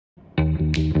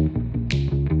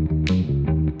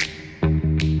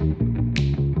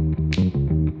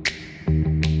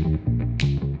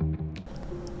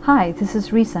Hi, this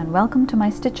is Risa and welcome to my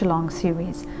Stitch Along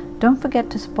series. Don't forget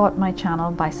to support my channel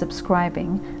by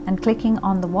subscribing and clicking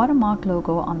on the watermark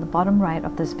logo on the bottom right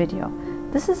of this video.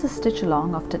 This is a Stitch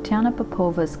Along of Tatiana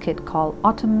Popova's kit called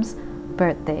Autumn's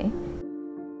Birthday.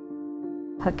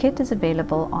 Her kit is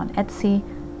available on Etsy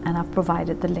and I've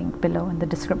provided the link below in the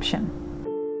description.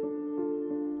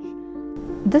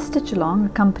 This Stitch Along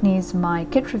accompanies my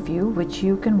kit review, which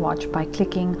you can watch by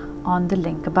clicking on the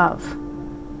link above.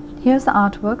 Here's the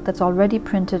artwork that's already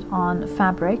printed on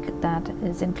fabric that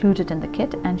is included in the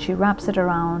kit, and she wraps it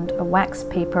around a wax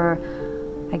paper,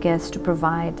 I guess, to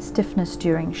provide stiffness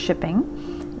during shipping.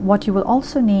 What you will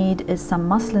also need is some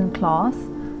muslin cloth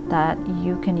that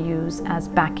you can use as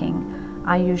backing.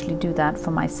 I usually do that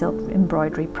for my silk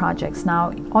embroidery projects.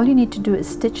 Now, all you need to do is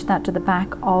stitch that to the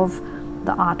back of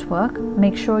the artwork.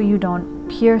 Make sure you don't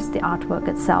pierce the artwork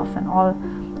itself, and all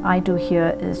I do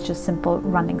here is just simple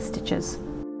running stitches.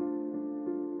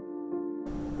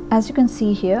 As you can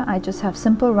see here, I just have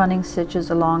simple running stitches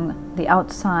along the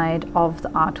outside of the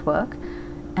artwork,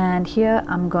 and here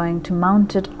I'm going to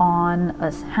mount it on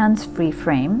a hands-free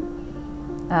frame,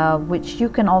 which you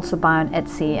can also buy on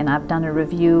Etsy, and I've done a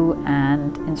review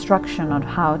and instruction on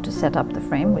how to set up the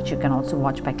frame, which you can also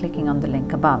watch by clicking on the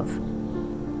link above.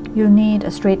 You'll need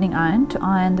a straightening iron to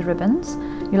iron the ribbons.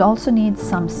 You'll also need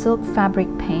some silk fabric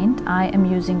paint. I am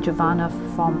using Giovanna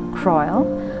from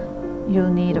Croyle.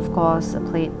 You'll need, of course, a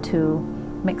plate to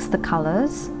mix the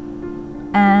colors,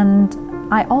 and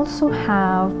I also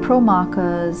have pro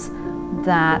markers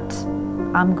that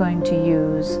I'm going to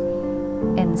use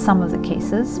in some of the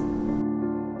cases.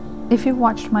 If you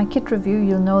watched my kit review,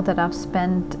 you'll know that I've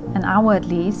spent an hour at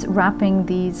least wrapping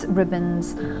these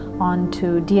ribbons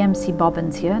onto DMC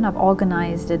bobbins here, and I've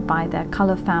organized it by their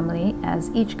color family, as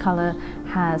each color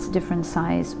has different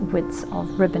size widths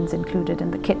of ribbons included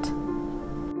in the kit.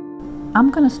 I'm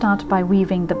going to start by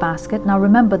weaving the basket. Now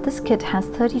remember, this kit has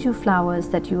 32 flowers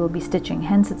that you will be stitching,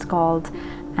 hence it's called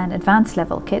an advanced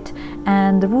level kit,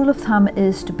 and the rule of thumb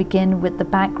is to begin with the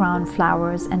background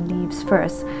flowers and leaves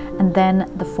first and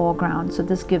then the foreground, so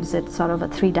this gives it sort of a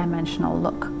three-dimensional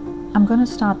look. I'm going to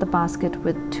start the basket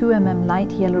with 2 mm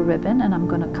light yellow ribbon, and I'm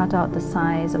going to cut out the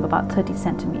size of about 30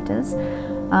 centimeters.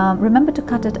 Remember to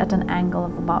cut it at an angle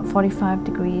of about 45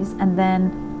 degrees, and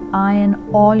then iron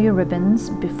all your ribbons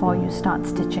before you start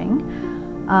stitching.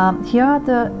 Here are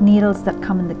the needles that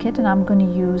come in the kit, and I'm going to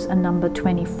use a number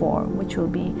 24, which will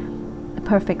be a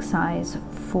perfect size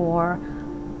for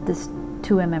this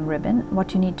 2 mm ribbon.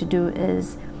 What you need to do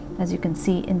is, as you can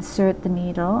see, insert the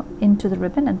needle into the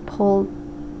ribbon and pull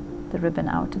the ribbon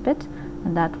out a bit,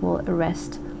 and that will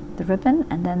arrest the ribbon,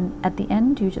 and then at the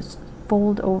end you just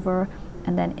fold over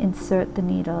and then insert the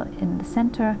needle in the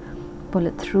center, pull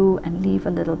it through, and leave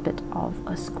a little bit of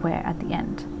a square at the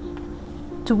end.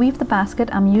 To weave the basket,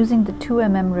 I'm using the 2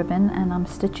 mm ribbon, and I'm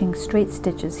stitching straight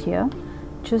stitches here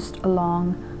just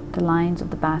along the lines of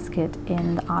the basket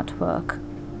in the artwork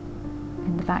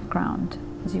in the background,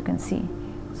 as you can see.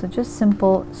 So just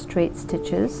simple straight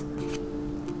stitches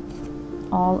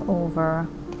all over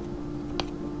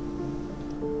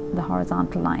the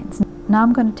horizontal lines. Now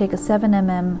I'm going to take a 7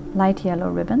 mm light yellow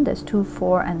ribbon. There's 2,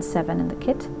 4 and 7 in the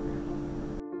kit.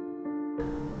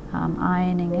 I'm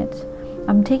ironing it.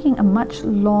 I'm taking a much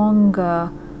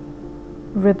longer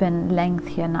ribbon length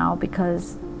here now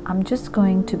because I'm just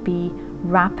going to be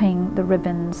wrapping the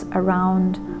ribbons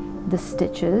around the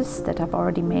stitches that I've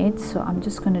already made. So I'm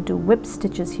just going to do whip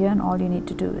stitches here, and all you need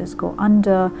to do is go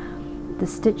under the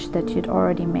stitch that you'd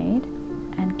already made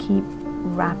and keep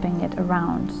wrapping it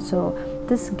around. So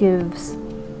this gives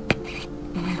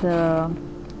the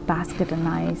basket a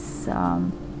nice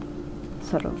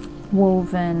sort of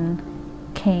woven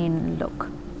cane look.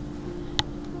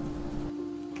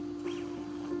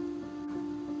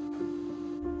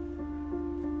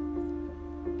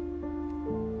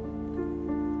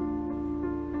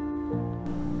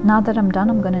 Now that I'm done,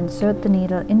 I'm going to insert the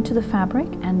needle into the fabric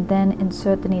and then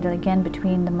insert the needle again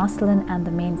between the muslin and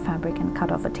the main fabric and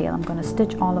cut off a tail. I'm going to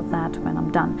stitch all of that when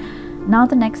I'm done. Now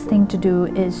the next thing to do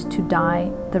is to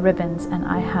dye the ribbons, and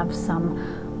I have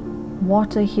some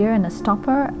water here in a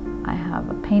stopper. I have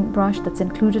a paintbrush that's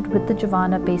included with the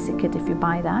Giovanna basic kit if you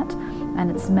buy that, and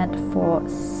it's meant for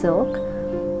silk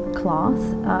cloth.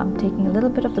 I'm taking a little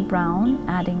bit of the brown,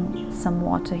 adding some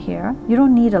water here. You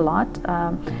don't need a lot,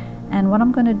 and what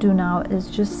I'm going to do now is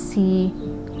just see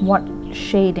what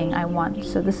shading I want.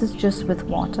 So this is just with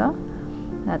water.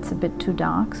 That's a bit too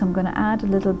dark, so I'm going to add a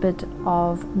little bit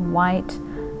of white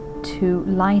to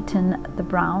lighten the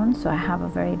brown. So I have a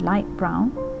very light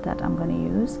brown that I'm going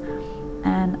to use,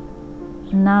 and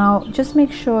Now just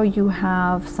make sure you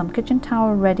have some kitchen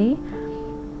towel ready,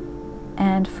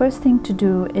 and first thing to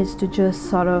do is to just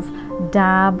sort of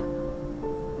dab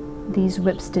these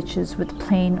whip stitches with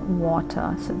plain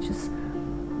water. So just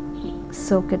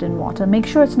soak it in water. Make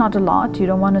sure it's not a lot, you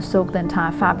don't want to soak the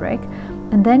entire fabric.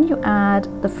 And then you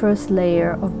add the first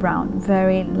layer of brown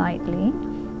very lightly.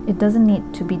 It doesn't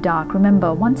need to be dark.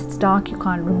 Remember, once it's dark you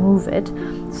can't remove it,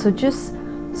 so just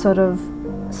sort of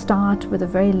start with a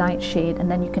very light shade, and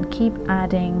then you can keep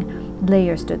adding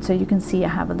layers to it. So you can see I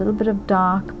have a little bit of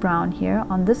dark brown here.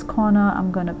 On this corner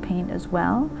I'm going to paint as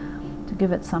well to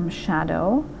give it some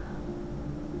shadow,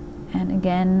 and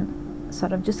again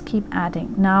sort of just keep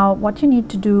adding. Now what you need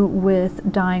to do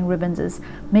with dyeing ribbons is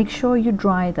make sure you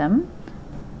dry them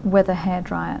with a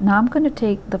hairdryer. Now I'm going to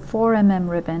take the 4mm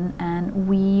ribbon and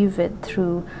weave it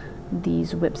through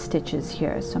these whip stitches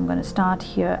here. So I'm going to start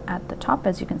here at the top.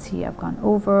 As you can see, I've gone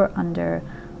over, under,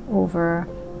 over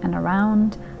and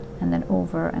around, and then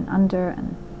over and under,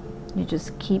 and you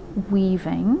just keep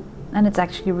weaving, and it's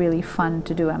actually really fun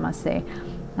to do, I must say.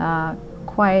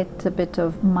 Quite a bit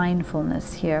of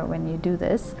mindfulness here when you do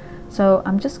this. So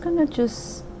I'm just going to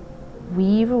just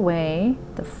weave away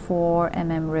the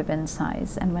 4mm ribbon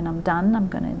size, and when I'm done I'm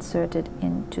going to insert it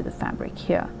into the fabric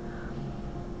here.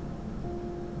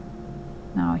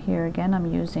 Now here again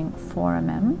I'm using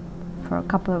 4mm for a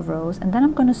couple of rows, and then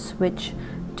I'm going to switch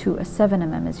to a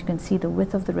 7mm. As you can see, the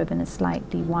width of the ribbon is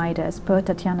slightly wider. As per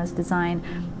Tatiana's design,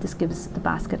 this gives the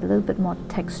basket a little bit more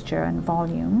texture and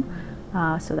volume,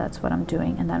 so that's what I'm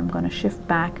doing. And then I'm going to shift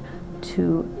back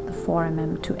to the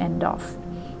 4mm to end off.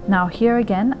 Now here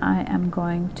again I am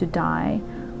going to dye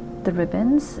the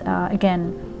ribbons,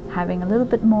 again having a little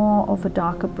bit more of a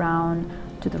darker brown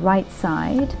to the right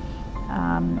side,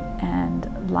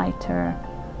 and lighter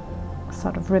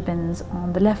sort of ribbons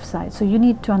on the left side. So you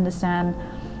need to understand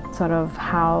sort of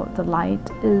how the light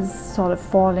is sort of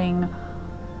falling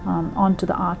onto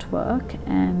the artwork,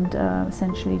 and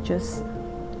essentially just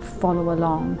follow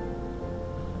along.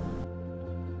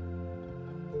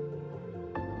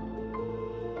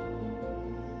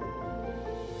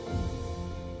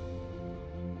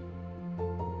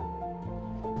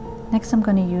 Next I'm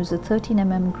going to use a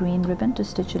 13mm green ribbon to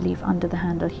stitch a leaf under the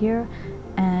handle here,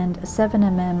 and a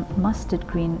 7mm mustard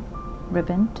green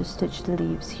ribbon to stitch the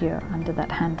leaves here under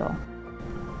that handle.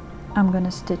 I'm going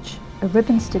to stitch a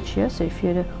ribbon stitch here, so if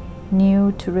you're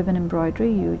new to ribbon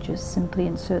embroidery you just simply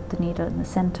insert the needle in the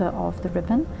center of the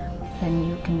ribbon, then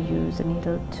you can use a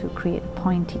needle to create a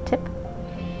pointy tip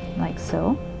like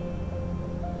so.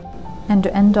 And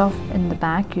to end off in the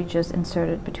back, you just insert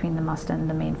it between the mustard and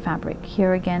the main fabric.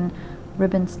 Here again,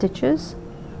 ribbon stitches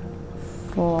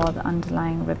for the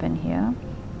underlying ribbon here,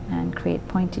 and create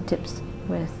pointy tips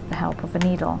with the help of a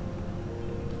needle.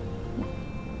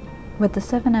 With the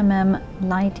 7mm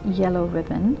light yellow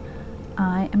ribbon,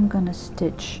 I am going to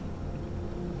stitch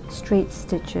straight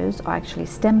stitches, or actually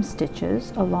stem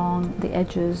stitches, along the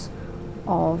edges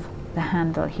of the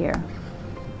handle here.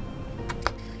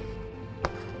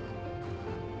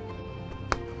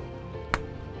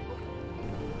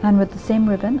 And with the same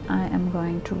ribbon I am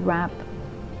going to wrap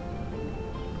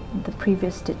the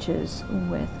previous stitches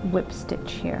with whip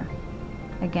stitch here,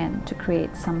 again to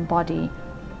create some body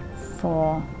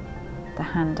for the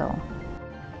handle.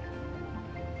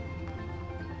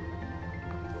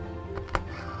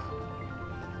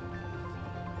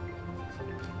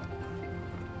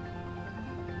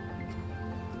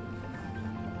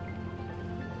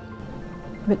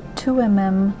 With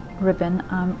 2mm ribbon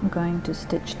I'm going to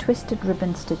stitch twisted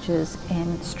ribbon stitches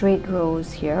in straight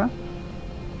rows here,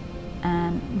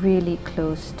 and really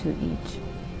close to each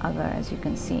other, as you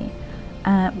can see.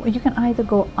 You can either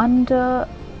go under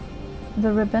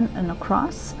the ribbon and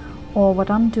across, or what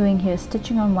I'm doing here is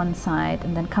stitching on one side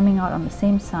and then coming out on the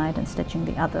same side and stitching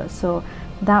the other, so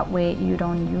that way you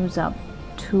don't use up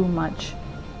too much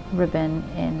ribbon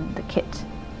in the kit.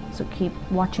 So keep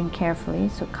watching carefully,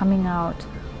 so coming out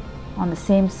on the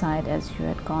same side as you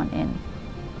had gone in.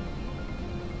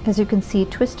 As you can see,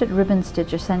 twisted ribbon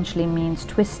stitch essentially means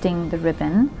twisting the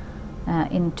ribbon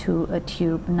into a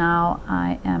tube. Now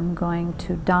I am going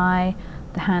to dye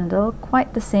the handle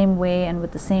quite the same way and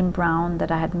with the same brown that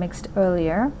I had mixed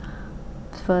earlier.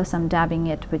 First I'm dabbing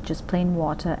it with just plain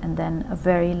water, and then a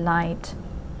very light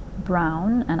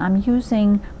brown, and I'm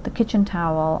using the kitchen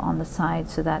towel on the side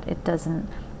so that it doesn't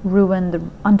ruin the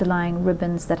underlying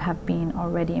ribbons that have been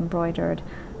already embroidered,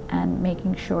 and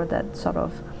making sure that sort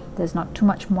of there's not too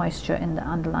much moisture in the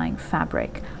underlying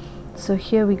fabric. So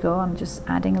here we go, I'm just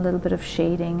adding a little bit of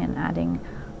shading and adding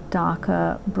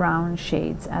darker brown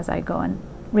shades as I go, and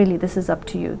really this is up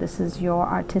to you. This is your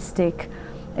artistic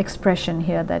expression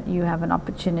here that you have an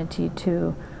opportunity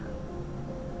to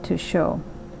show.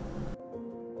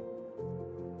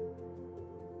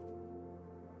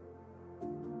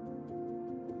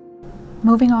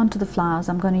 Moving on to the flowers,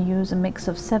 I'm going to use a mix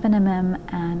of 7mm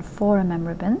and 4mm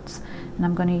ribbons, and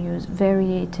I'm going to use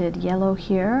variated yellow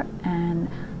here and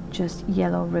just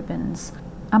yellow ribbons.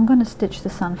 I'm going to stitch the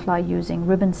sunflower using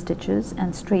ribbon stitches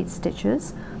and straight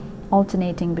stitches,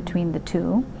 alternating between the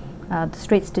two. The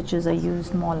straight stitches are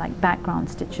used more like background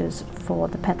stitches for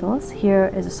the petals.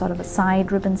 Here is a sort of a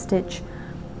side ribbon stitch,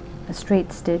 a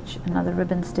straight stitch, another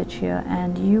ribbon stitch here,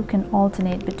 and you can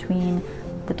alternate between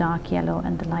the dark yellow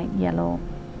and the light yellow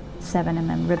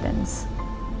 7mm ribbons.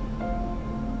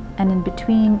 And in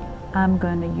between, I'm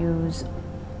going to use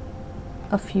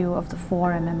a few of the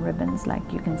 4mm ribbons like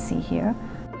you can see here.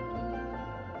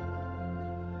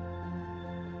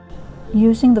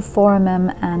 Using the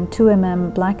 4mm and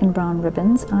 2mm black and brown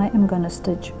ribbons, I am going to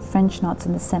stitch French knots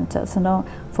in the center. So now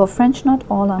for French knot,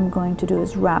 all I'm going to do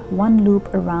is wrap one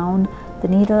loop around the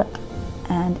needle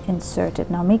and insert it.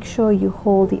 Now make sure you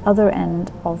hold the other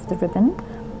end of the ribbon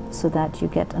so that you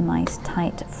get a nice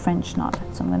tight French knot.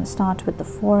 So I'm going to start with the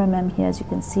 4mm here, as you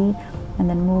can see, and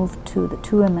then move to the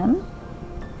 2mm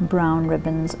brown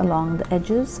ribbons along the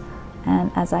edges.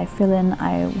 And as I fill in,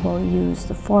 I will use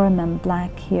the 4mm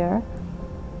black here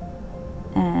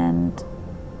and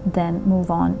then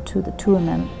move on to the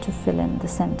 2mm to fill in the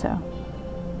center.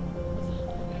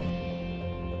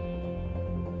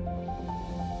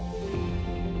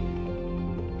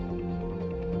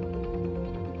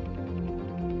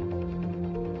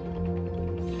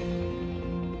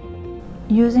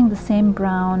 Using the same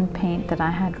brown paint that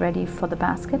I had ready for the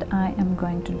basket, I am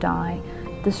going to dye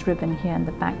this ribbon here in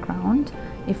the background.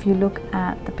 If you look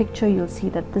at the picture, you'll see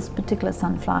that this particular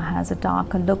sunflower has a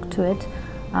darker look to it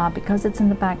because it's in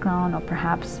the background, or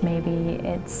perhaps maybe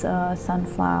it's a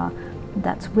sunflower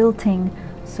that's wilting,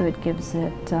 so it gives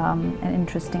it an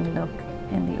interesting look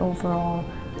in the overall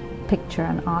picture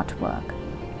and artwork.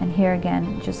 And here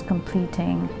again, just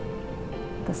completing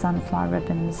the sunflower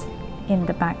ribbons in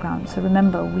the background. So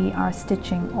remember, we are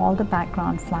stitching all the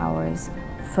background flowers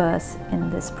first in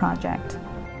this project.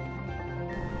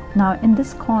 Now in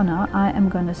this corner, I am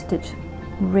going to stitch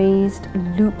raised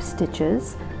loop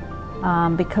stitches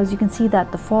because you can see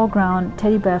that the foreground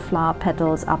teddy bear flower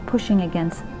petals are pushing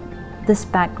against this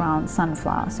background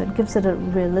sunflower, so it gives it a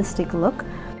realistic look.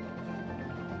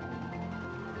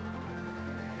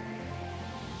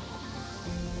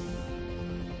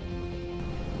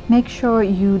 Make sure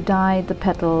you dye the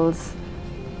petals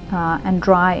and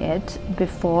dry it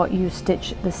before you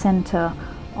stitch the center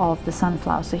of the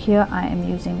sunflower. So here I am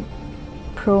using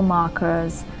pro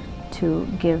markers to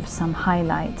give some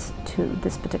highlights to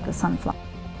this particular sunflower.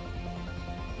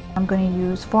 I'm going to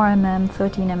use 4mm,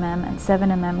 13mm and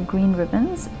 7mm green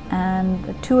ribbons and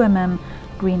the 2mm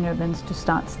green ribbons to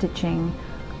start stitching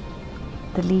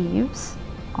the leaves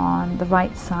on the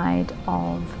right side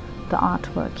of the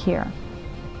artwork here.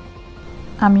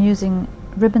 I'm using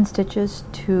ribbon stitches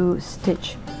to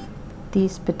stitch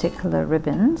these particular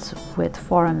ribbons with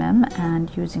 4mm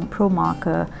and using pro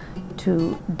marker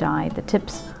to dye the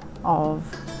tips of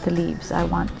the leaves. I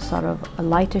want sort of a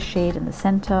lighter shade in the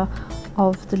center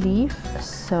of the leaf,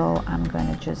 so I'm going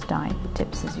to just dye the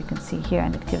tips, as you can see here,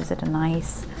 and it gives it a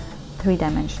nice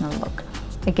three-dimensional look.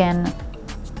 Again,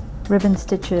 ribbon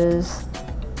stitches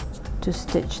to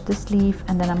stitch this leaf,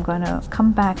 and then I'm going to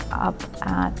come back up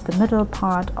at the middle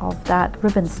part of that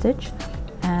ribbon stitch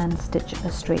and stitch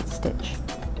a straight stitch.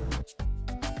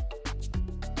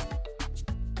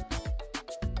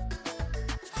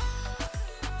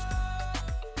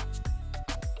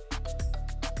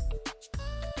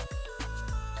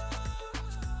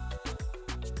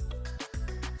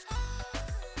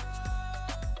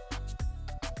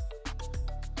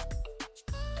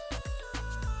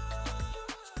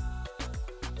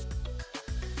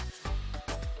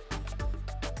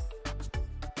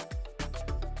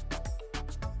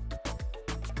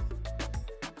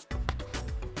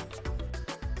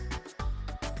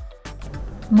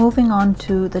 Moving on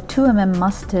to the 2mm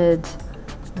mustard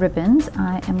ribbons,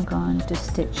 I am going to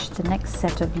stitch the next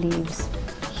set of leaves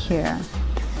here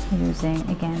using,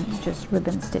 again, just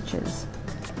ribbon stitches.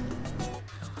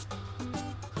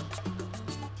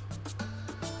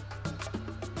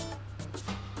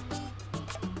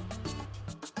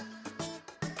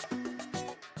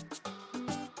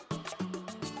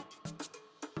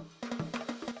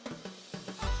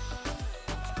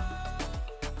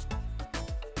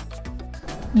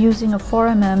 Using a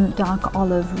 4mm dark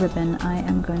olive ribbon, I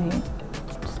am going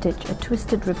to stitch a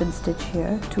twisted ribbon stitch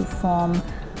here to form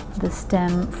the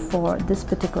stem for this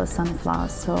particular sunflower.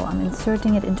 So I'm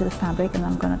inserting it into the fabric, and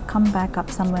I'm going to come back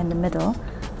up somewhere in the middle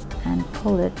and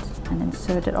pull it and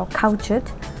insert it or couch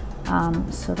it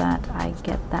so that I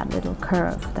get that little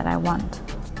curve that I want.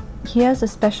 Here's a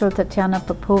special Tatiana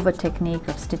Popova technique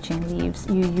of stitching leaves.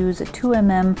 You use a 2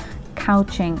 mm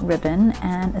couching ribbon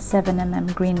and a 7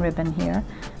 mm green ribbon here,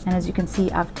 and as you can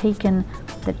see, I've taken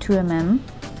the 2 mm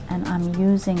and I'm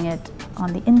using it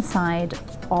on the inside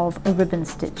of a ribbon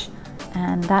stitch,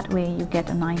 and that way you get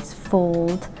a nice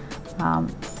fold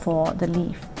for the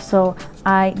leaf. So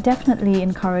I definitely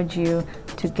encourage you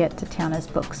to get Tatiana's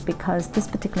books, because this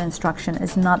particular instruction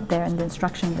is not there in the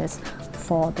instruction list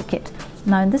for the kit.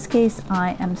 Now in this case,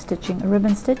 I am stitching a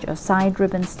ribbon stitch, a side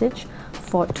ribbon stitch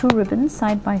for 2 ribbons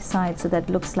side by side, so that it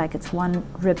looks like it's one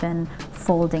ribbon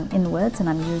folding inwards, and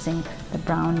I'm using the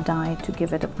brown dye to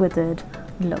give it a withered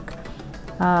look.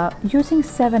 Using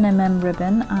 7 mm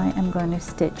ribbon, I am going to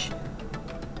stitch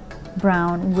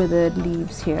brown withered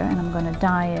leaves here, and I'm going to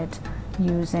dye it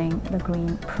using the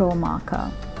green Pro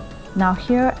marker. Now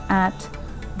here at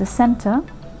the center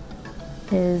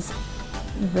is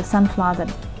the sunflower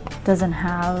that doesn't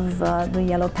have the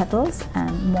yellow petals,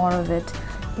 and more of it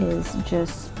is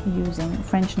just using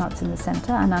French knots in the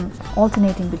center, and I'm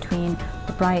alternating between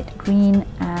the bright green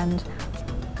and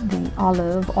the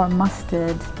olive or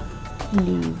mustard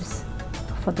leaves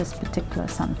for this particular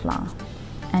sunflower.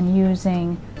 And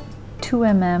using 2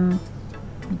 mm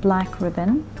black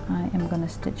ribbon, I am going to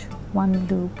stitch 1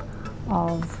 loop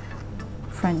of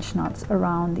French knots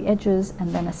around the edges,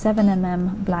 and then a 7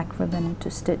 mm black ribbon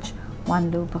to stitch 1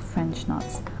 loop of French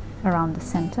knots around the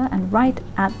center, and right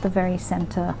at the very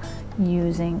center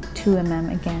using 2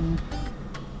 mm again.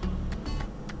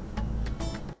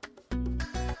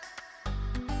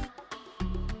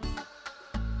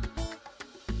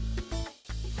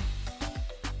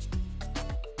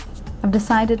 I've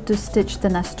decided to stitch the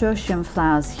nasturtium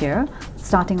flowers here,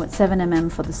 starting with 7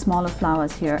 mm for the smaller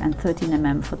flowers here and 13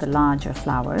 mm for the larger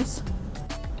flowers.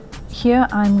 Here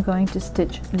I'm going to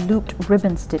stitch looped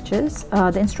ribbon stitches.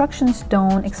 The instructions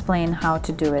don't explain how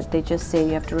to do it. They just say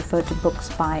you have to refer to books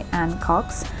by Anne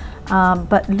Cox.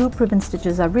 But loop ribbon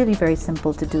stitches are really very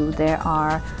simple to do. There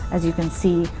are, as you can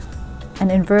see,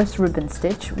 an inverse ribbon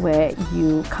stitch where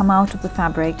you come out of the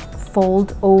fabric,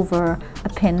 fold over a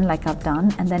pin like I've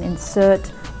done, and then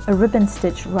insert a ribbon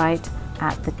stitch right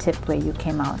at the tip where you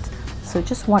came out. So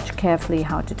just watch carefully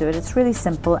how to do it. It's really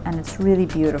simple and it's really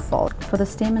beautiful. For the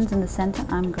stamens in the center,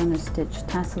 I'm going to stitch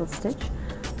tassel stitch.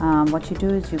 What you do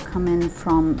is you come in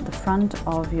from the front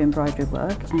of your embroidery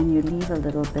work and you leave a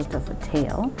little bit of a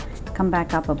tail. Come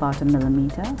back up about 1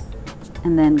 millimeter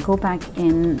and then go back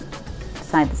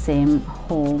inside the same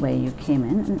hole where you came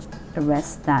in and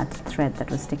arrest that thread that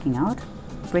was sticking out.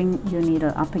 Bring your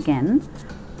needle up again,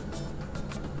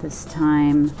 this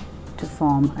time to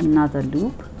form another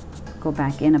loop. Go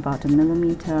back in about 1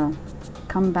 millimeter,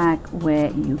 come back where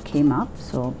you came up,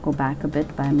 so go back a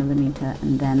bit by 1 millimeter,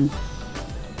 and then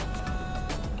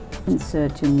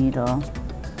insert your needle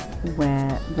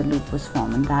where the loop was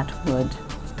formed, and that would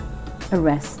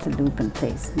arrest the loop in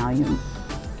place. Now you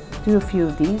do a few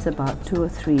of these, about 2 or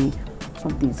 3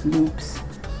 of these loops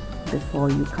before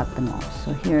you cut them off.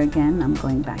 So here again, I'm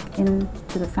going back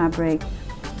into the fabric,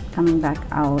 coming back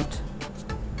out,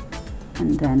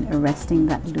 and then arresting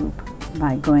that loop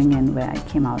by going in where I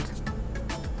came out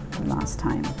the last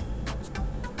time.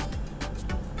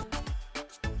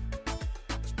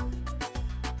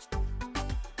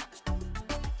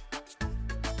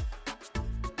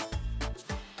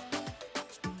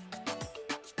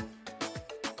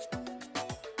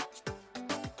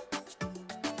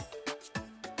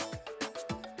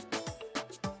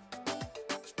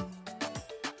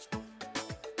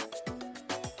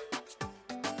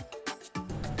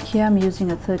 Here I'm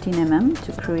using a 13 mm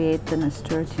to create the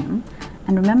nasturtium.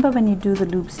 And remember, when you do the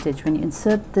loop stitch, when you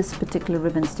insert this particular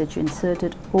ribbon stitch, you insert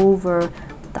it over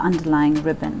the underlying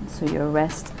ribbon. So you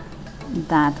arrest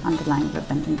that underlying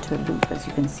ribbon into a loop, as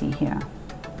you can see here.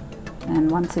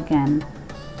 And once again,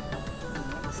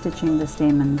 stitching the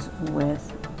stamens with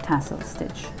tassel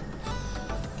stitch.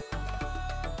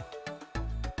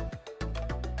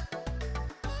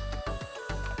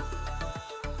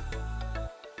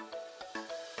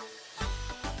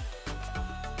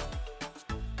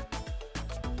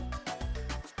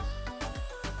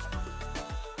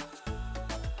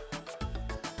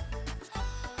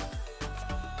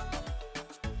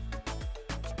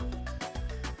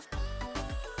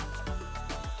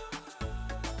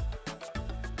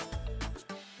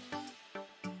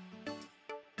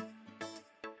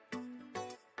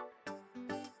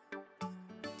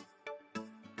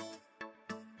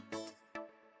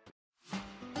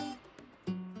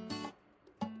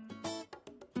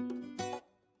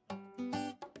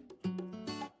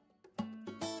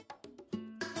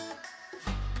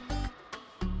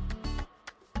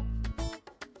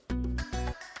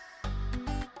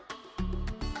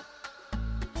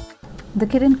 The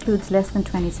kit includes less than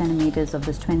 20 centimeters of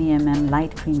this 20 mm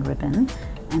light green ribbon,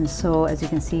 and so as you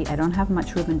can see I don't have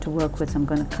much ribbon to work with, so I'm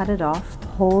going to cut it off,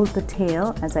 hold the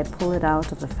tail as I pull it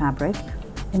out of the fabric,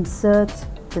 insert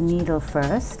the needle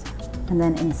first, and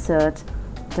then insert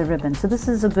the ribbon. So this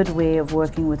is a good way of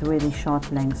working with really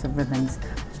short lengths of ribbons.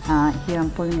 Here I'm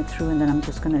pulling it through, and then I'm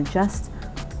just going to adjust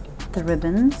the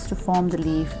ribbons to form the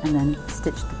leaf and then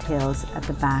stitch the tails at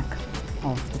the back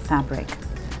of the fabric.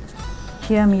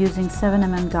 Here I'm using 7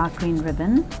 mm dark green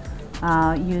ribbon,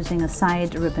 using a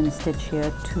side ribbon stitch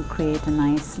here to create a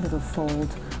nice little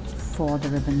fold for the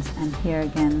ribbons, and here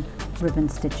again ribbon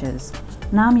stitches.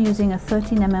 Now I'm using a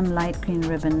 13 mm light green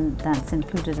ribbon that's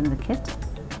included in the kit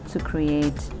to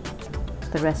create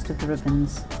the rest of the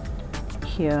ribbons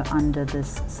here under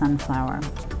this sunflower.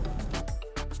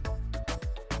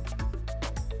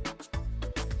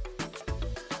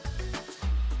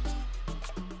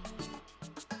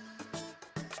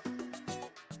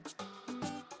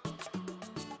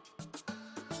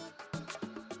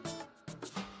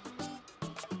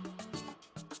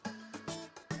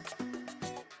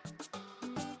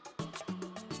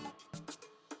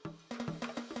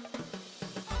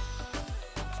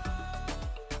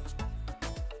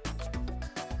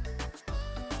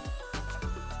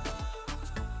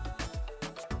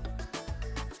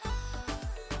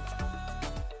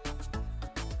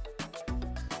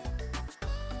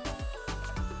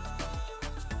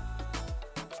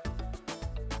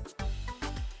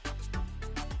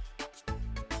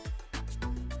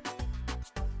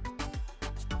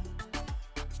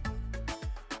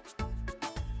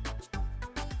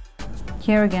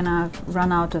 Here again I've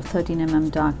run out of 13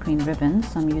 mm dark green ribbon,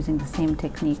 so I'm using the same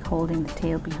technique, holding the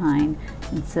tail behind,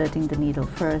 inserting the needle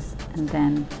first, and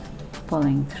then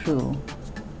pulling through,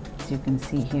 as you can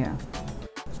see here.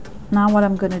 Now what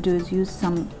I'm going to do is use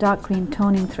some dark green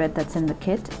toning thread that's in the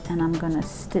kit, and I'm going to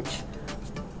stitch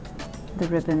the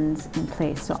ribbons in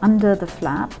place, so under the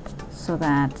flap, so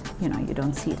that you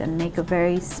don't see it, and make a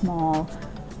very small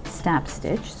stab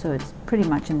stitch so it's pretty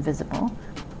much invisible.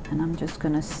 And I'm just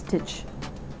going to stitch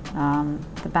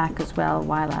the back as well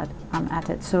while I'm at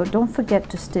it. So don't forget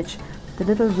to stitch the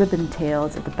little ribbon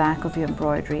tails at the back of your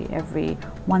embroidery every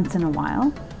once in a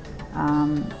while,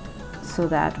 so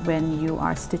that when you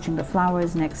are stitching the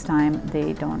flowers next time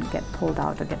they don't get pulled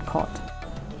out or get caught.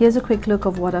 Here's a quick look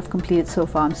of what I've completed so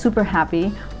far. I'm super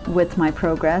happy with my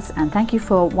progress, and thank you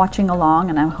for watching along,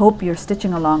 and I hope you're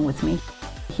stitching along with me.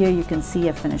 Here you can see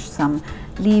I've finished some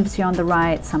leaves here on the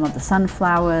right, some of the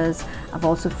sunflowers. I've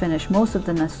also finished most of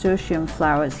the nasturtium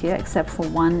flowers here, except for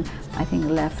one I think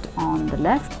left on the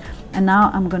left. And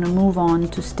now I'm going to move on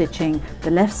to stitching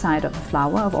the left side of the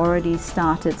flower. I've already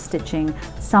started stitching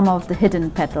some of the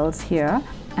hidden petals here,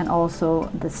 and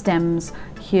also the stems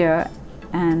here.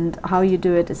 And how you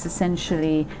do it is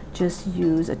essentially just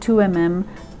use a 2 mm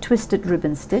twisted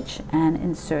ribbon stitch and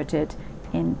insert it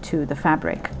into the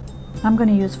fabric. I'm going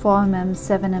to use 4 mm,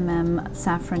 7 mm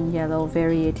saffron yellow,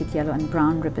 variated yellow and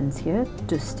brown ribbons here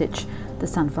to stitch the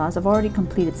sunflowers. I've already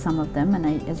completed some of them, and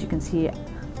as you can see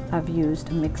I've used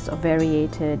a mix of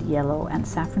variated yellow and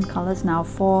saffron colors. Now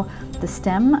for the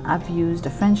stem I've used a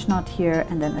French knot here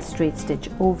and then a straight stitch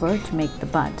over to make the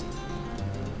bud.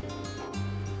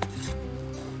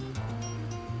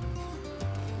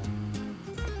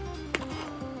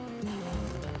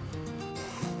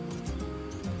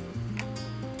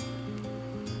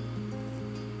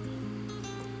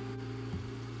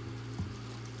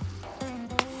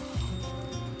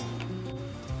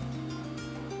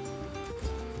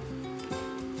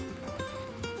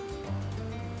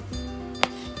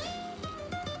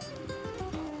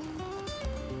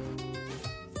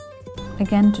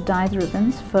 Again, to dye the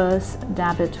ribbons, first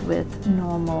dab it with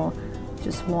normal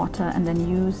just water, and then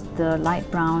use the light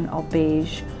brown or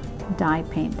beige dye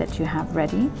paint that you have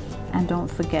ready. And don't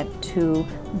forget to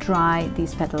dry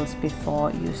these petals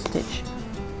before you stitch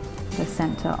the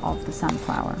center of the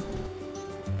sunflower.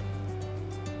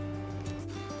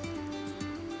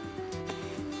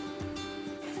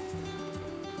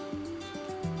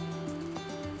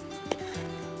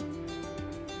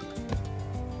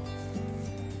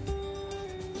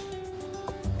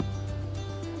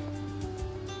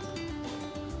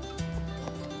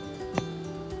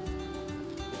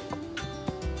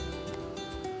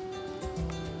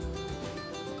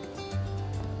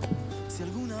 Si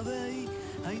alguna vez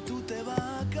ahí tú te vas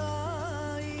a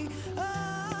caer,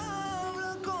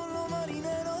 habla con los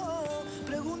marineros,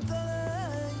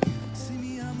 pregúntale si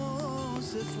mi amor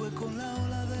se fue con la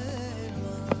ola del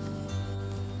mar.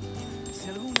 Si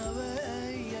alguna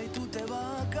vez ahí tú te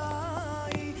vas a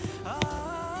caer,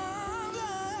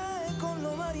 habla con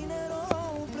los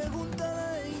marineros, pregúntale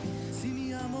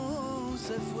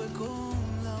se fue con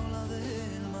la ola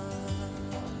del mar.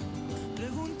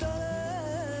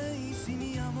 Preguntaré y si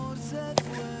mi amor se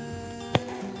fue.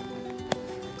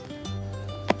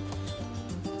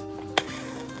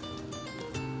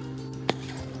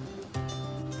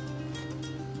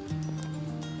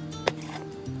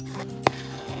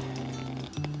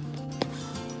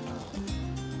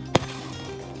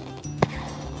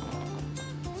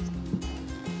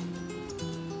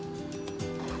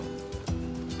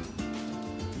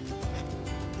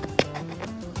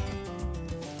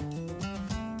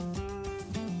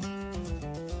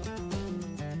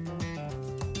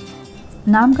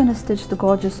 Now I'm going to stitch the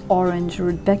gorgeous orange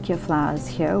rudbeckia flowers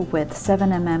here with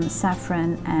 7mm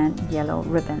saffron and yellow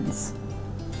ribbons.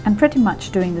 I'm pretty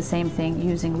much doing the same thing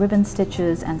using ribbon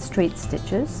stitches and straight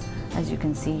stitches, as you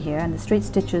can see here, and the straight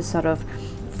stitches sort of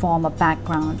form a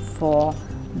background for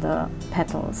the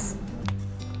petals.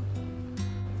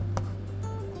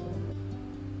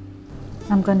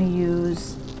 I'm going to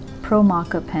use Pro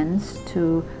marker pens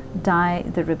to dye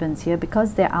the ribbons here.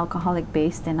 Because they're alcoholic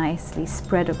based, they're nicely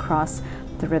spread across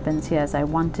the ribbons here as I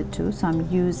wanted to. So I'm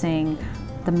using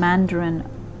the Mandarin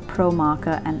Pro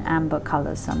marker and amber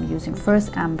colors. So I'm using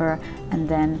first amber and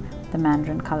then the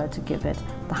Mandarin color to give it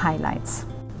the highlights.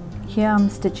 Here I'm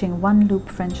stitching 1 loop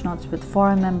French knots with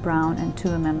 4mm brown and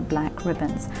 2mm black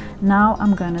ribbons. Now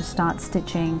I'm going to start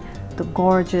stitching the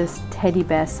gorgeous teddy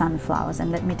bear sunflowers,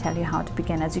 and let me tell you how to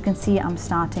begin. As you can see, I'm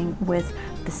starting with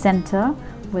the center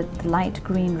with light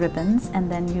green ribbons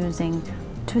and then using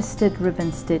twisted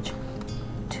ribbon stitch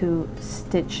to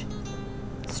stitch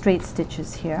straight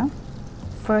stitches here.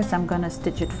 First I'm going to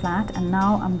stitch it flat, and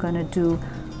now I'm going to do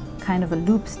kind of a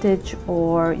loop stitch,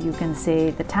 or you can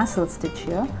say the tassel stitch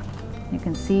here. You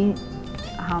can see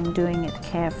how I'm doing it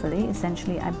carefully.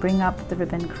 Essentially I bring up the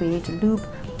ribbon, create a loop,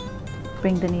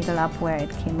 bring the needle up where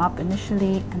it came up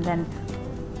initially, and then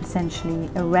essentially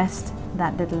arrest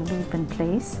that little loop in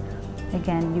place.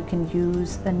 Again, you can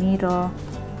use a needle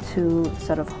to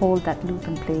sort of hold that loop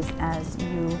in place as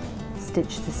you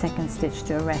stitch the second stitch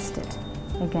to arrest it.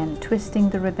 Again, twisting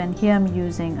the ribbon. Here I'm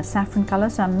using a saffron color,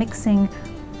 so I'm mixing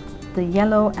the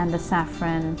yellow and the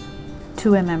saffron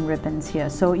 2mm ribbons here.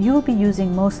 So you'll be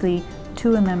using mostly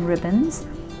 2mm ribbons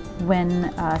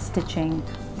when stitching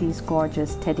these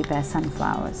gorgeous teddy bear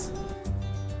sunflowers.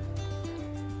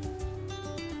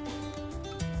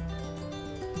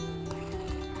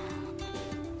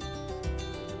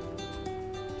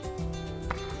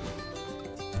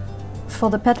 For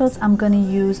the petals, I'm going to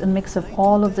use a mix of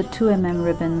all of the 2mm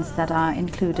ribbons that are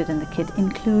included in the kit,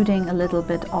 including a little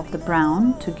bit of the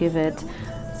brown to give it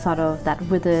sort of that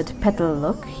withered petal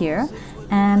look here.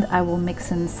 And I will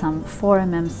mix in some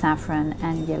 4mm saffron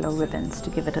and yellow ribbons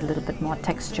to give it a little bit more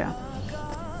texture.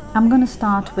 I'm going to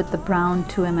start with the brown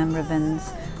 2mm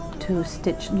ribbons to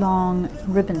stitch long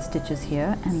ribbon stitches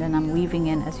here, and then I'm weaving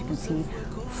in, as you can see,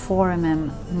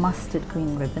 4mm mustard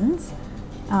green ribbons.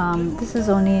 This is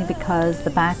only because the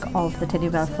back of the teddy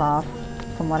bear flower,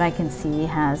 from what I can see,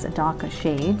 has a darker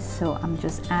shade, so I'm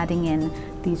just adding in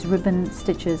these ribbon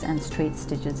stitches and straight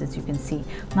stitches, as you can see.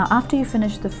 Now after you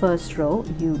finish the first row,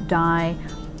 you dye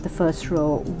the first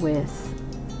row with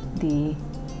the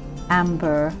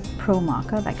amber Pro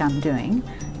marker like I'm doing,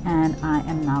 and I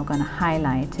am now going to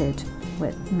highlight it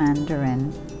with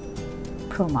Mandarin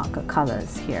Pro marker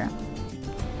colors here.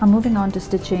 I'm moving on to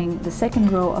stitching the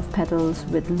second row of petals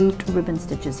with looped ribbon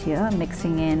stitches here,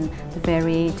 mixing in the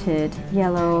variated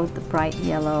yellow, the bright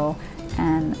yellow,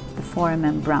 and the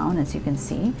 4mm brown, as you can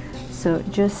see. So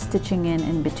just stitching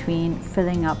in between,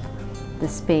 filling up the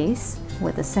space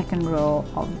with the second row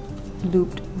of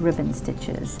looped ribbon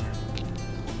stitches.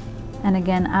 And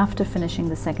again, after finishing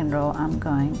the second row, I'm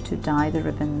going to dye the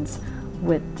ribbons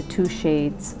with the 2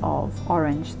 shades of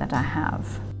orange that I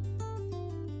have.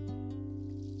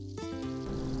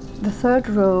 The third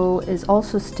row is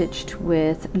also stitched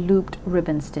with looped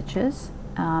ribbon stitches,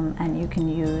 and you can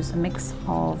use a mix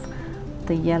of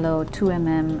the yellow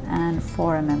 2mm and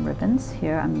 4mm ribbons.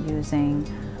 Here I'm using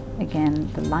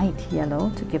again the light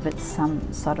yellow to give it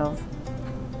some sort of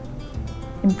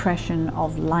impression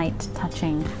of light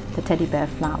touching the teddy bear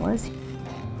flowers.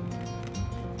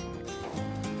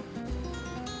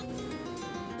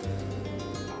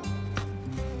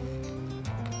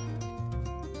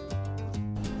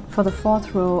 For the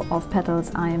fourth row of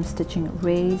petals, I am stitching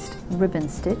raised ribbon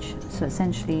stitch. So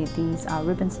essentially these are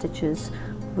ribbon stitches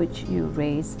which you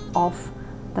raise off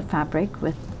the fabric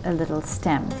with a little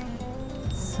stem.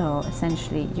 So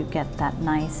essentially you get that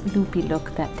nice loopy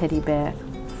look that teddy bear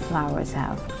flowers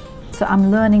have. So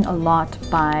I'm learning a lot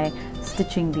by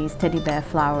stitching these teddy bear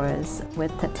flowers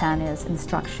with Tatiana's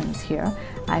instructions here.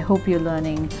 I hope you're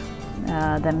learning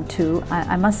them too.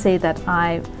 I must say that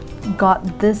I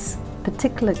got this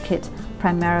particular kit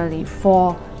primarily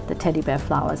for the teddy bear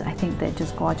flowers. I think they're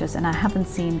just gorgeous, and I haven't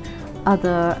seen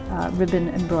other ribbon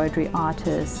embroidery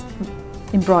artists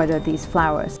embroider these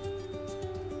flowers.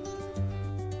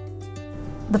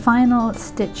 The final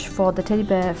stitch for the teddy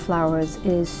bear flowers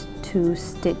is to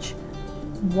stitch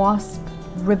wasp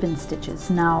ribbon stitches.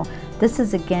 Now this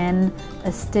is again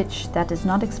a stitch that is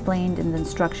not explained in the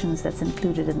instructions that's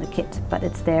included in the kit, but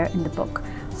it's there in the book.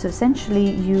 So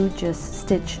essentially you just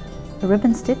stitch a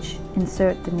ribbon stitch,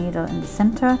 insert the needle in the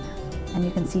center, and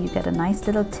you can see you get a nice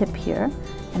little tip here,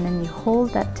 and then you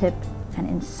hold that tip and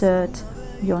insert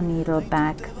your needle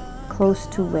back close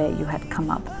to where you had come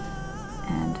up,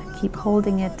 and keep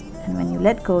holding it, and when you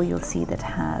let go you'll see that it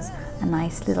has a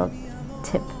nice little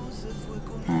tip,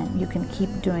 and you can keep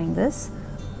doing this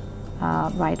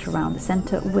right around the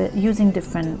center with using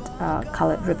different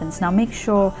colored ribbons. Now make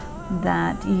sure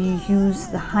that you use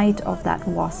the height of that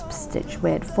wasp stitch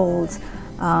where it folds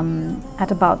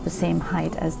at about the same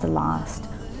height as the last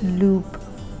loop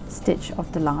stitch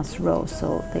of the last row,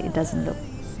 so that it doesn't look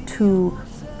too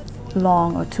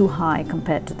long or too high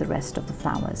compared to the rest of the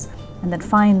flowers. And then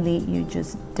finally you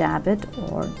just dab it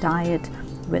or dye it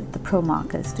with the pro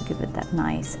markers to give it that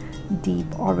nice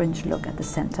deep orange look at the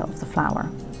center of the flower.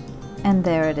 And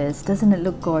there it is. Doesn't it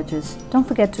look gorgeous? Don't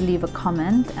forget to leave a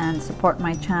comment and support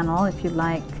my channel if you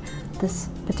like this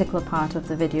particular part of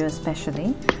the video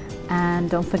especially, and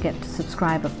don't forget to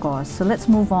subscribe, of course. So let's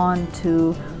move on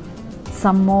to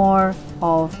some more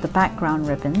of the background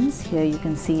ribbons. Here you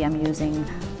can see I'm using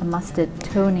a mustard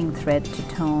toning thread to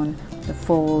tone the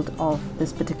fold of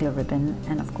this particular ribbon,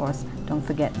 and of course don't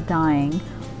forget dyeing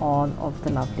all of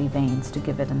the lovely veins to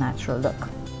give it a natural look.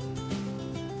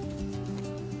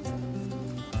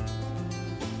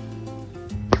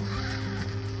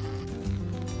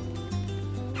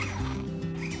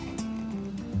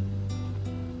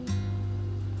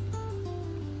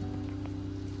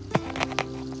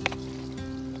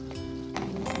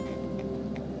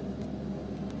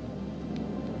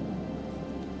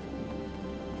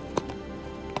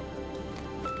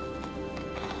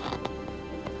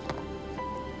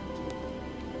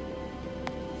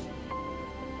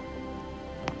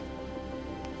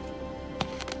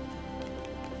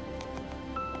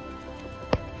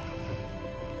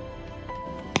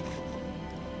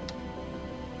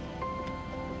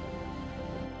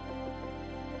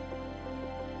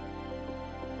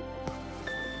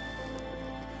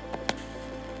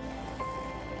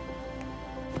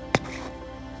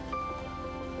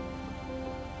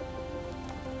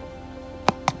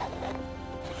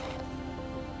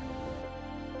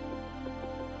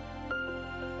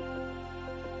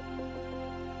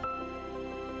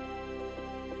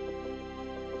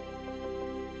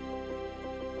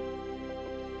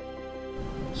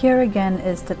 Here again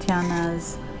is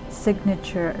Tatiana's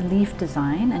signature leaf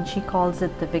design, and she calls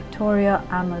it the Victoria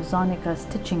Amazonica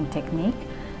stitching technique,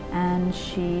 and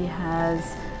she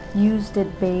has used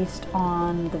it based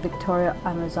on the Victoria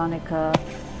Amazonica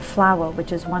flower,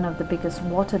 which is one of the biggest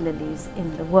water lilies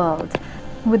in the world.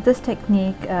 With this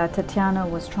technique, Tatiana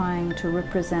was trying to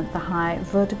represent the high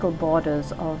vertical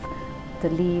borders of the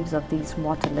leaves of these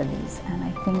water lilies, and I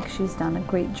think she's done a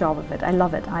great job of it. I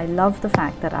love it. I love the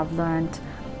fact that I've learned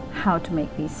how to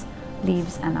make these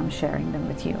leaves and I'm sharing them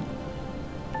with you.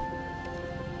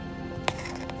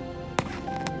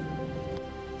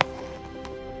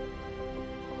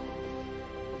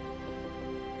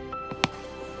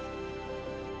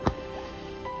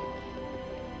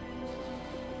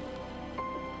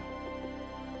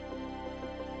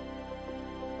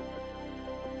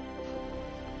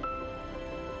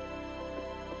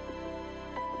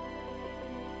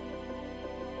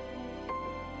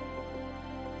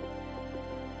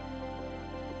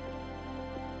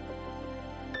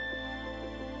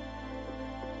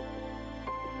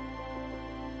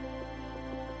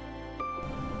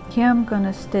 Here I'm going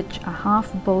to stitch a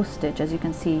half bow stitch. As you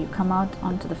can see, you come out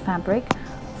onto the fabric,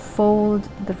 fold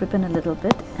the ribbon a little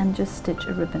bit and just stitch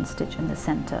a ribbon stitch in the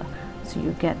center. So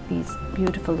you get these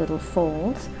beautiful little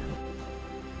folds.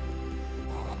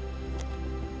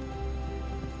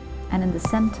 And in the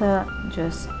center,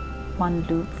 just one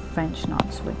loop French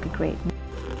knots would be great.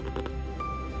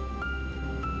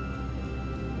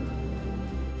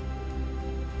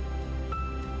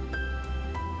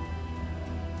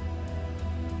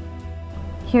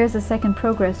 Here's a second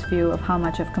progress view of how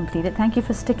much I've completed. Thank you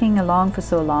for sticking along for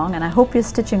so long, and I hope you're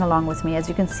stitching along with me. As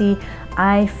you can see,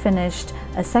 I finished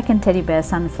a second teddy bear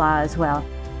sunflower as well.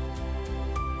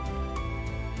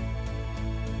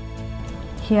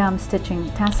 here I'm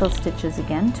stitching tassel stitches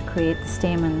again to create the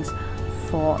stamens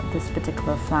for this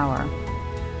particular flower.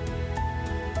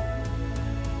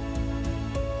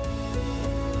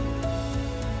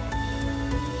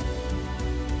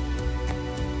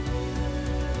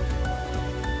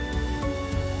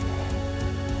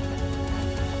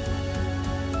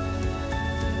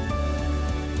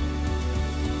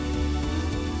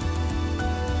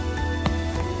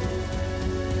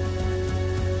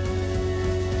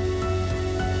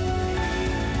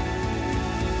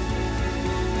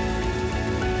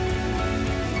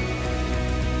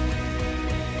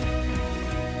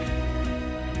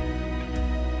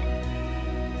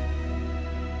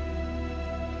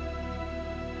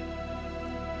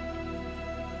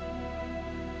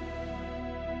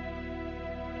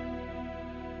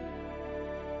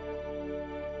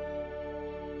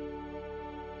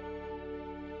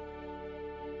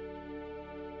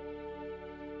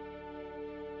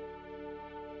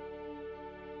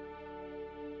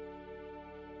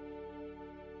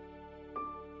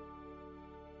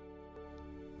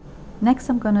 Next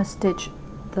I'm going to stitch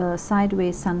the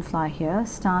sideways sunflower here,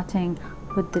 starting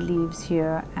with the leaves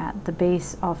here at the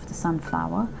base of the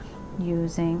sunflower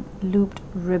using looped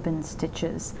ribbon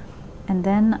stitches. And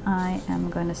then I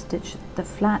am going to stitch the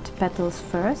flat petals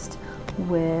first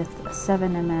with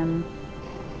 7mm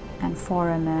and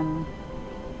 4mm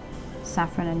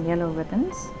saffron and yellow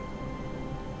ribbons.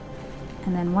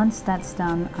 And then once that's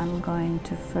done, I'm going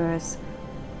to first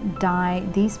dye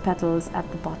these petals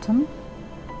at the bottom,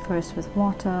 first with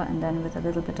water and then with a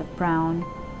little bit of brown,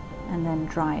 and then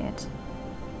dry it.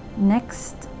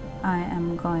 Next I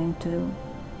am going to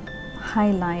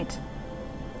highlight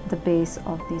the base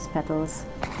of these petals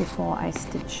before I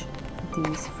stitch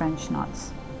these French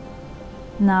knots.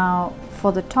 Now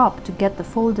for the top, to get the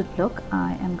folded look,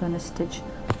 I am going to stitch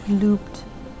looped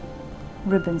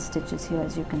ribbon stitches here,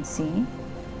 as you can see,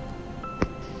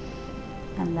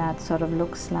 and that sort of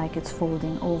looks like it's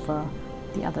folding over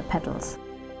the other petals.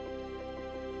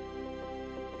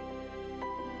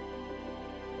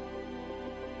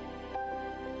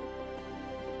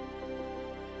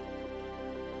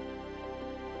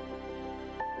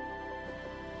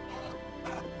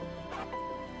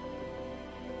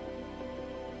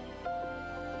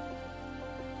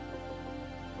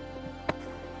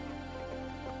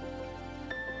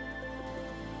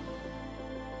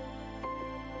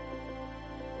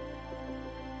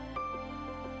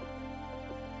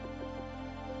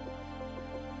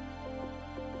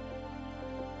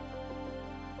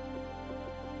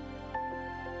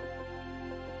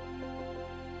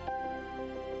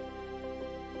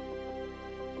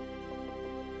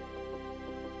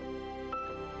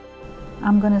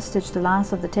 I'm going to stitch the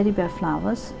last of the teddy bear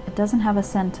flowers. It doesn't have a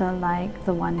center like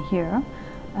the one here,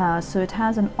 so it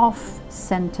has an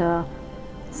off-center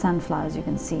sunflower, as you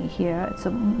can see here. So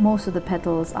most of the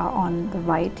petals are on the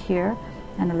right here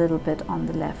and a little bit on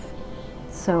the left.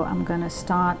 So I'm going to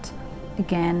start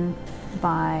again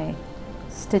by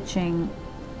stitching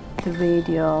the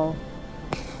radial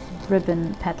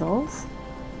ribbon petals,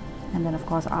 and then of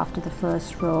course after the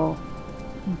first row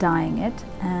dyeing it,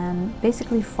 and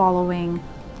basically following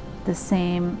the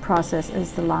same process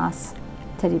as the last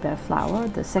teddy bear flower.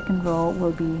 The second row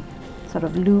will be sort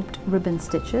of looped ribbon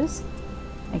stitches,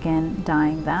 again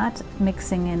dyeing that,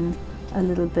 mixing in a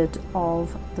little bit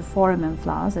of the 4mm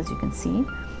flowers, as you can see.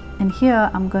 And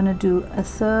here I'm going to do a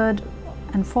third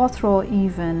and fourth row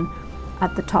even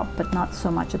at the top, but not so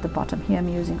much at the bottom. Here I'm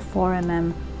using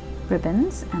 4mm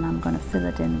ribbons, and I'm going to fill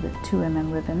it in with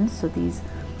 2mm ribbons. So these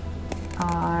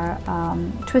are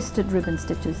twisted ribbon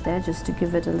stitches there, just to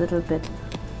give it a little bit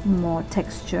more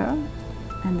texture.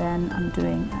 And then I'm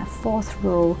doing a fourth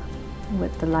row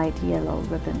with the light yellow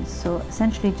ribbons, so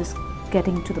essentially just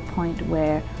getting to the point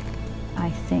where I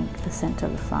think the center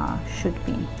of the flower should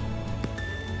be.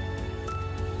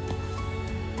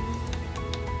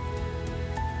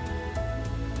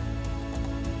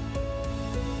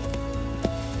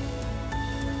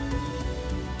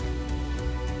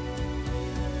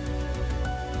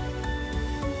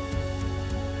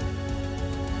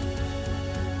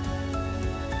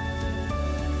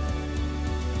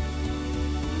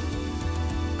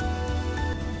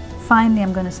 Finally,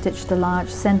 I'm going to stitch the large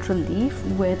central leaf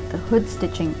with the hood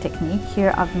stitching technique.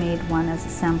 Here I've made one as a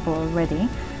sample already.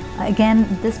 Again,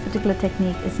 this particular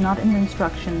technique is not in the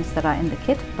instructions that are in the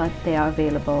kit, but they are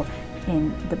available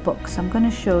in the book. So I'm going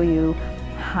to show you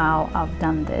how I've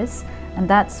done this, and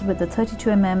that's with the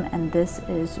 32mm, and this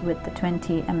is with the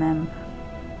 20mm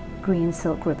green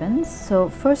silk ribbons. So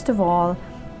first of all,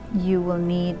 you will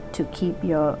need to keep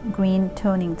your green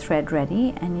toning thread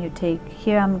ready, and you take,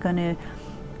 here I'm going to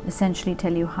essentially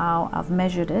tell you how I've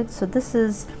measured it. So this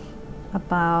is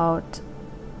about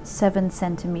 7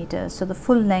 centimeters. So the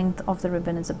full length of the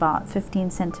ribbon is about 15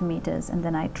 centimeters, and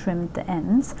then I trimmed the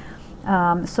ends.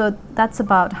 So that's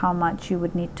about how much you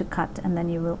would need to cut, and then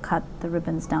you will cut the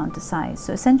ribbons down to size.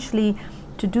 So essentially,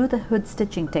 to do the hood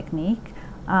stitching technique,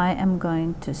 I am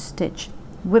going to stitch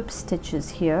whip stitches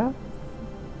here,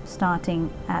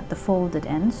 starting at the folded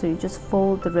end. So you just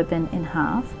fold the ribbon in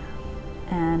half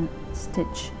and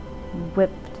stitch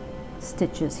whipped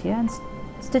stitches here, and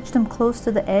stitch them close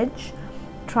to the edge.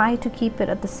 Try to keep it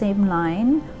at the same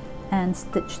line and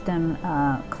stitch them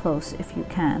close if you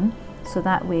can, so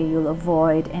that way you'll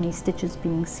avoid any stitches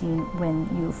being seen when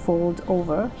you fold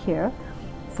over here,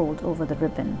 fold over the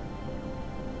ribbon.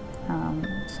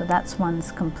 So that's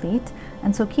one's complete,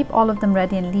 and so keep all of them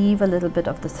ready and leave a little bit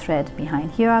of the thread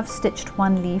behind. Here I've stitched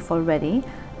one leaf already,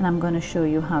 and I'm going to show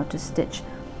you how to stitch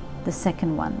the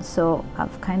second one. So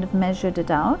I've kind of measured it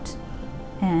out,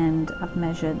 and I've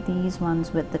measured these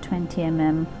ones with the 20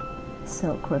 mm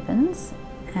silk ribbons,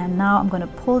 and now I'm going to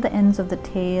pull the ends of the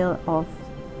tail of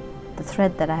the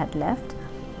thread that I had left,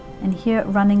 and here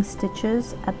running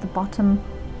stitches at the bottom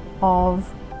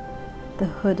of the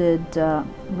hooded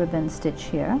ribbon stitch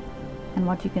here, and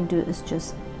what you can do is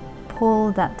just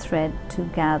pull that thread to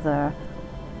gather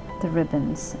the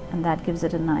ribbons, and that gives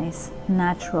it a nice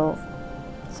natural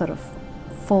sort of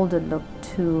folded look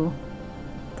to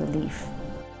the leaf.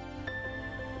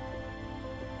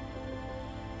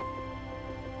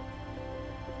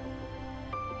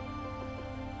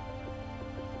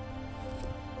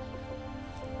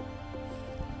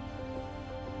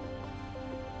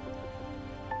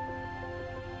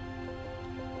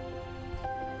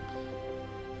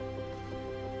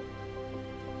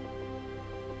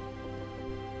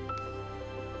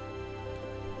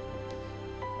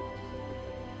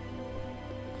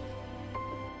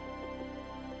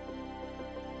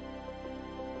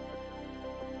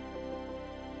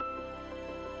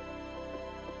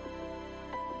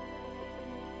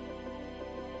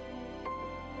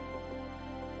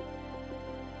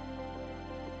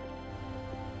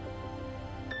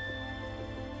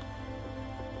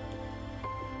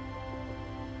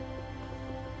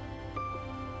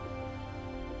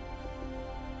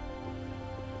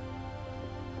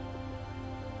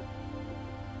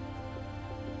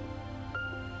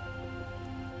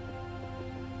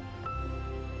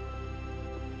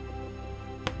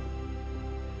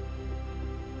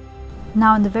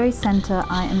 Now in the very center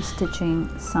I am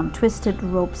stitching some twisted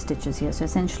rope stitches here. So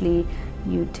essentially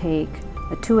you take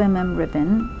a 2 mm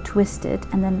ribbon, twist it,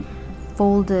 and then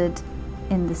fold it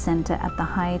in the center at the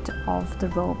height of the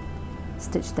rope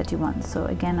stitch that you want. So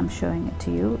again, I'm showing it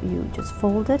to you. You just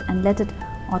fold it and let it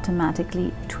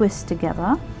automatically twist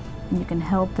together, and you can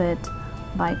help it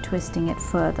by twisting it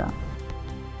further.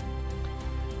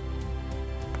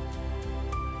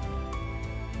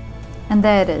 And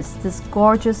there it is, this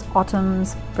gorgeous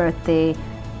Autumn's Birthday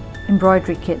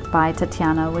embroidery kit by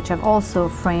Tatiana, which I've also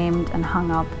framed and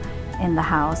hung up in the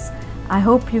house. I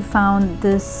hope you found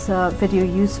this video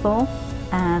useful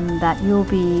and that you'll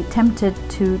be tempted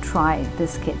to try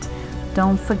this kit.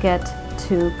 Don't forget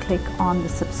to click on the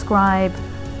subscribe,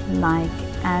 like,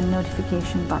 and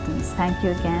notification buttons. Thank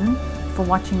you again for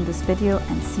watching this video,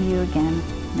 and see you again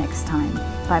next time.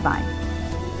 Bye bye.